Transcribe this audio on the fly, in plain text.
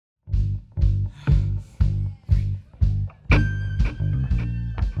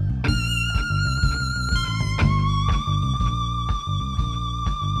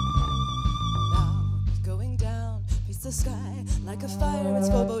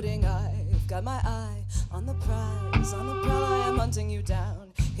Got my eye on the prize, on the prowl I am hunting you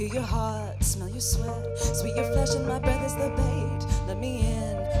down. Hear your heart, smell your sweat, sweet your flesh and my breath is the bait. Let me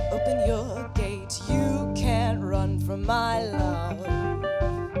in, open your gate. You can't run from my love.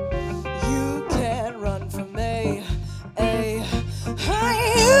 You can't run from me. You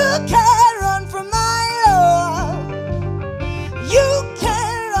can't run from my love. You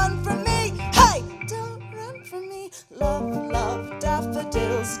can't run from me. Hey, don't run from me. Love, love,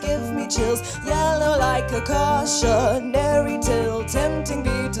 daffodils give me chills. Yellow like a cautionary tale, tempting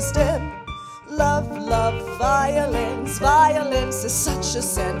me to stem. Love, love, violence, violence is such a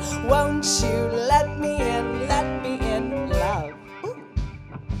sin. Won't you let me in, love. Ooh.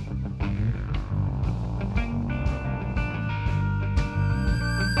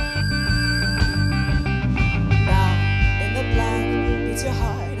 Now, in the black, beats your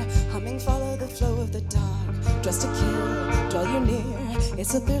heart, humming, follow the flow of the dark. Dressed to kill, draw you near.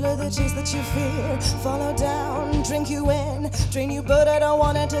 It's a thriller, the chase that you fear. Follow down, drink you in, drain you, but I don't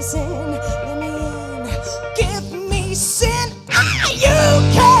want it to sin. Let me in, give me sin. You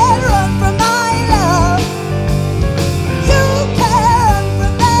can't run from my love. You can't run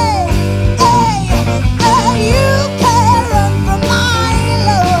from me. You can't run from my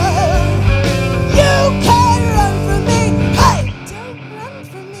love. You can't run from me. Hey, don't run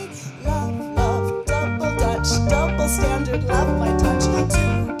from me. Love, love, double dutch, double standard, love my touch.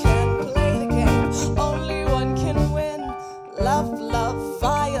 Two can play the game, only one can win. Love, love,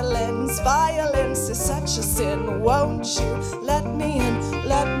 violence, violence is such a sin. Won't you let me in,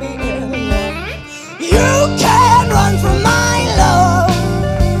 love. You can't run from my love.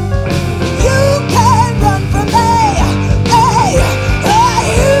 You can't run from me.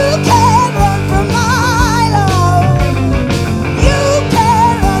 You can't run from my love. You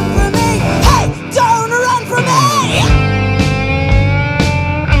can't run from me. Hey, don't run from me.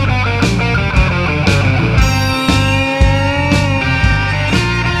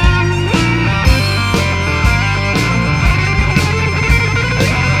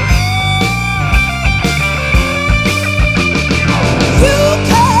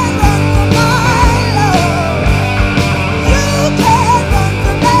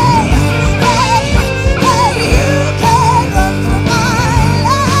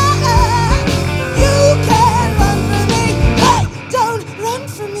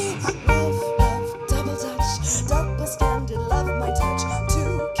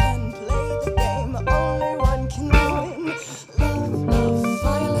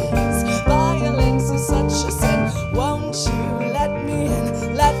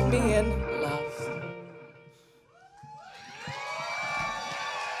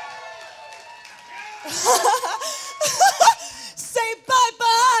 Say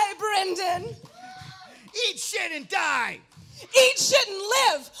bye-bye, Brendan. Eat shit and die. Eat shit and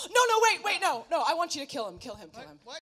live. No, wait, no. I want you to kill him. Kill him. What?